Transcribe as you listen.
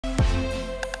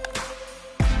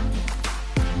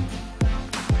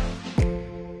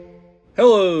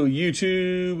Hello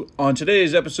YouTube! On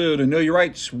today's episode of Know Your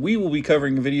Rights, we will be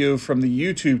covering a video from the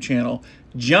YouTube channel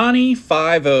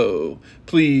Johnny50.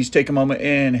 Please take a moment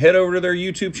and head over to their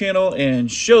YouTube channel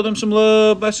and show them some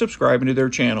love by subscribing to their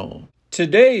channel.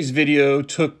 Today's video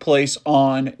took place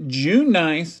on June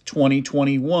 9th,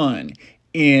 2021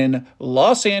 in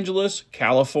Los Angeles,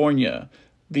 California.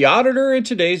 The auditor in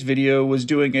today's video was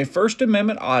doing a First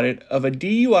Amendment audit of a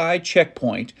DUI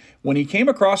checkpoint when he came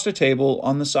across a table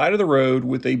on the side of the road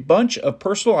with a bunch of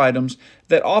personal items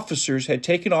that officers had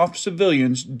taken off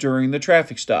civilians during the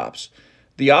traffic stops.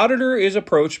 The auditor is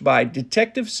approached by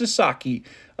Detective Sasaki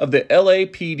of the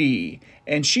LAPD,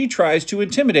 and she tries to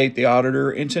intimidate the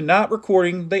auditor into not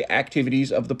recording the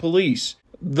activities of the police.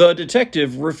 The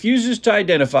detective refuses to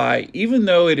identify, even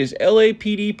though it is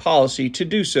LAPD policy to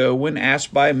do so when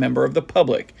asked by a member of the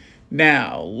public.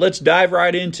 Now, let's dive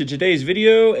right into today's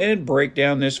video and break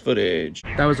down this footage.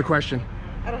 That was a question.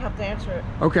 I don't have to answer it.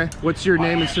 Okay, what's your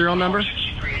name and serial number?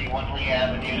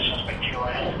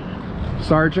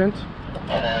 Sergeant?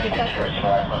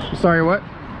 Sorry, what?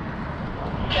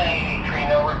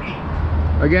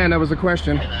 Again, that was a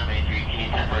question.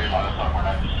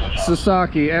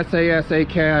 Sasaki,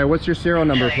 S-A-S-A-K-I. What's your serial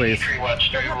number, please? I don't have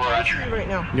to answer you right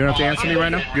now. You don't have to answer me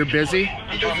right now? You're busy?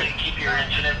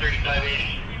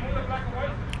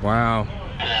 Wow.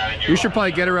 You should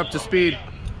probably get her up to speed.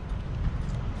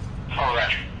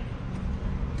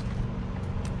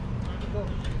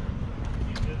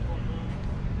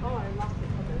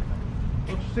 What's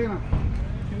your signal?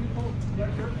 Can you pull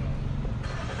that shirt?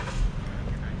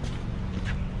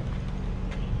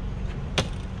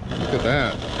 Look at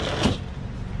that.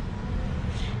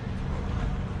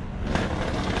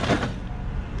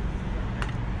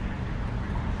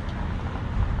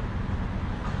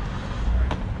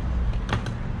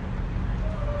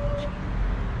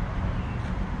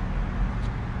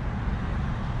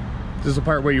 This is the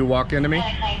part where you walk into me?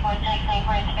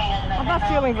 I'm not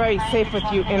feeling very safe with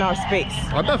you in our space.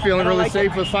 I'm not feeling really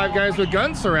safe with 5 guys with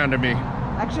guns surrounding me.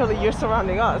 Actually, you're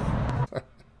surrounding us.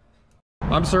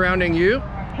 I'm surrounding you?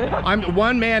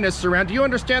 One man is surrounded. Do you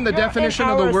understand the definition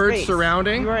of the word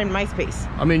surrounding? You are in my space.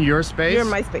 I'm in your space? You're in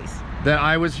my space. That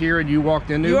I was here and you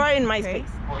walked into? You are in my space.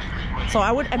 So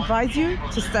I would advise you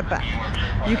to step back.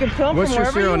 You can film What's from your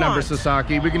wherever serial you number, want.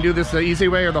 Sasaki? We can do this the easy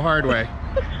way or the hard way.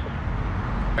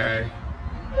 Okay.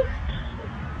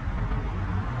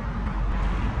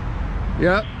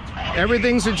 Yep.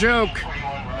 Everything's a joke.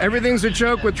 Everything's a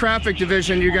joke with traffic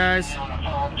division, you guys.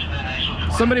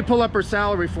 Somebody pull up her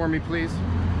salary for me, please.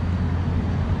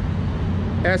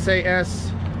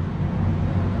 S-A-S.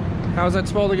 How's that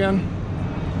spelled again?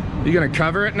 You gonna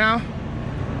cover it now?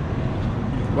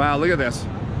 Wow, look at this.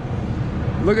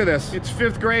 Look at this. It's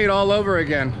 5th grade all over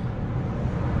again.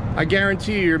 I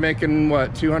guarantee you're making,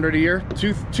 what, $200 a year?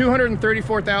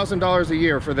 $234,000 a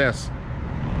year for this.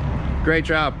 Great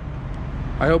job.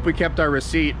 I hope we kept our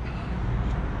receipt.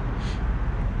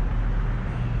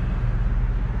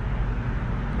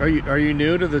 Are you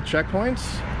new to the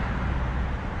checkpoints?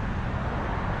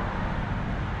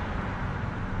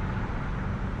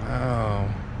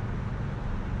 Wow.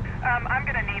 I'm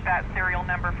going to need that serial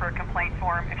number for a complaint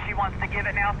form if she wants to give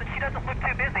it now, but she doesn't look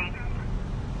too busy.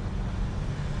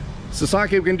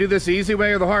 Sasaki, we can do this the easy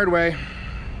way or the hard way.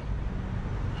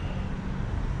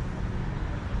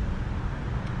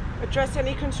 Address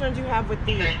any concerns you have with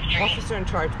the officer in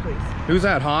charge, please. Who's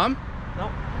that, Ham? No.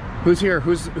 Who's here?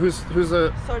 Who's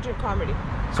the Sergeant Carmody.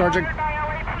 Sergeant? Ordered by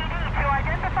LAPD to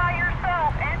identify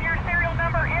yourself and your serial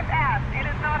number if asked. It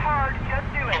is not hard.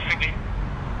 Just do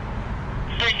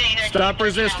it. Stop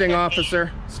resisting,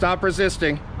 officer. Stop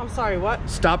resisting. I'm sorry, what?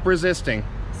 Stop resisting.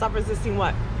 Stop resisting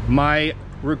what? My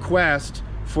request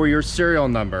for your serial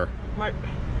number.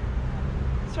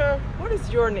 Sir, what is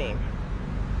your name?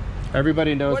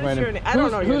 Everybody knows What my is name. your name? I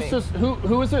don't know your name.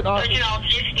 Who is it? You're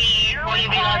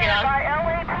required by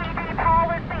LAPD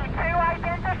policy to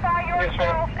identify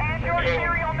yourself and your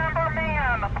serial number,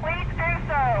 ma'am. Please do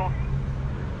so.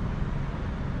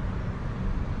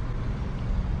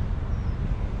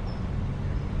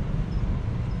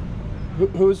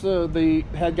 Who's the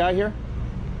head guy here?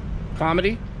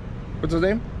 Comedy? What's his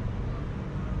name?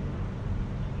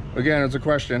 Again, it's a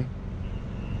question.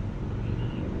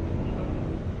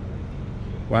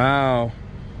 Wow.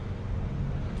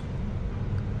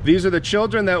 These are the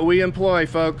children that we employ,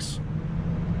 folks.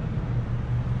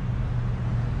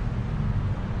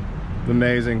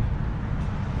 Amazing.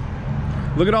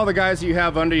 Look at all the guys that you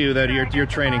have under you that you're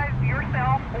training.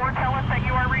 Yourself or tell us that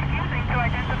you are refusing to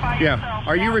identify Yeah. yourself.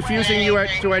 Are you refusing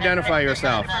to identify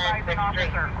yourself?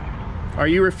 Are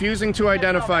you refusing to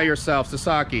identify yourself,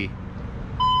 Sasaki?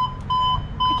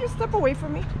 Could you step away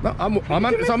from me? No, I'm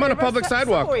on a public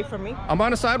sidewalk. Step away from me. I'm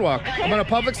on a sidewalk. I'm on a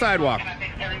public sidewalk.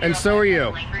 And so are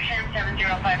you.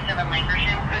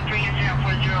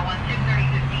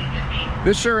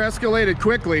 This sure escalated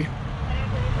quickly.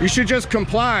 You should just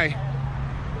comply.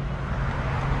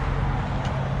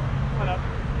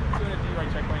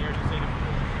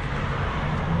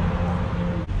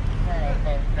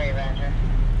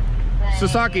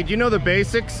 Sasaki, do you know the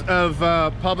basics of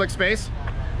public space?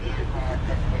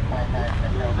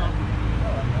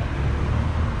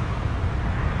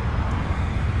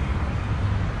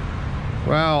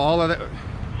 Wow, all of that.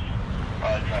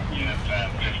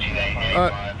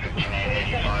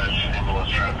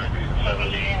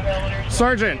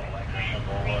 Sergeant,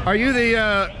 are you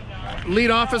the lead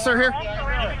officer here?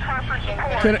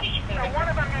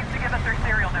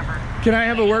 Can I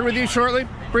have a word with you shortly,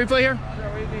 briefly here?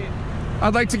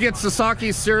 I'd like to get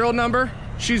Sasaki's serial number.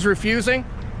 She's refusing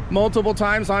multiple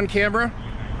times on camera.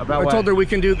 About I what? told her we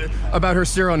can do about her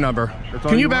serial number.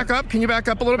 Can you back up? Can you back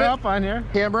up a little bit? Yeah, fine here.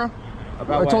 Camera.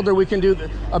 About I told her we can do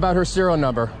about her serial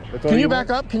number. Can you back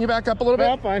up? Can you back up a little bit?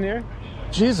 Yeah, fine here.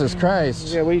 Jesus Christ.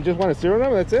 Yeah, well, you just want a serial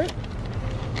number? That's it?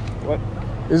 What?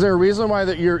 Is there a reason why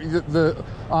that the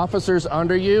officers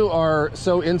under you are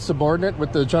so insubordinate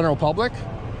with the general public?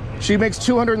 She makes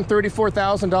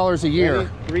 $234,000 a year.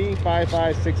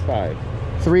 35565.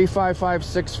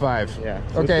 35565. Yeah.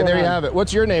 So Okay, there you have it.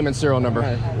 What's your name and serial number?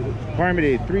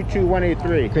 Harmony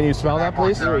 32183. Can you spell that,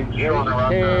 please? K-A-R-M-O-D-Y.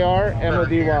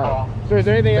 So is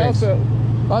there anything Thanks. else?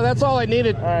 Oh, that's all I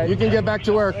needed. All right. You can get back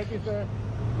to work Thank you, sir.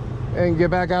 and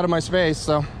get back out of my space.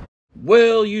 So.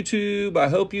 Well, YouTube, I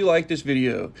hope you liked this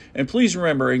video. And please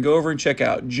remember and go over and check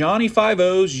out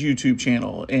Johnny50's YouTube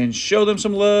channel and show them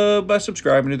some love by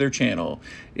subscribing to their channel.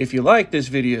 If you like this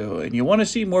video and you want to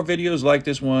see more videos like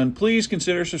this one, please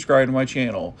consider subscribing to my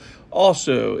channel.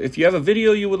 Also, if you have a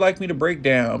video you would like me to break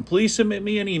down, please submit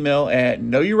me an email at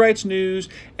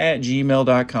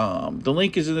knowyourrightsnews@gmail.com. The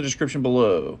link is in the description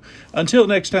below. Until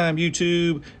next time,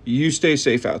 YouTube, you stay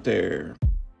safe out there.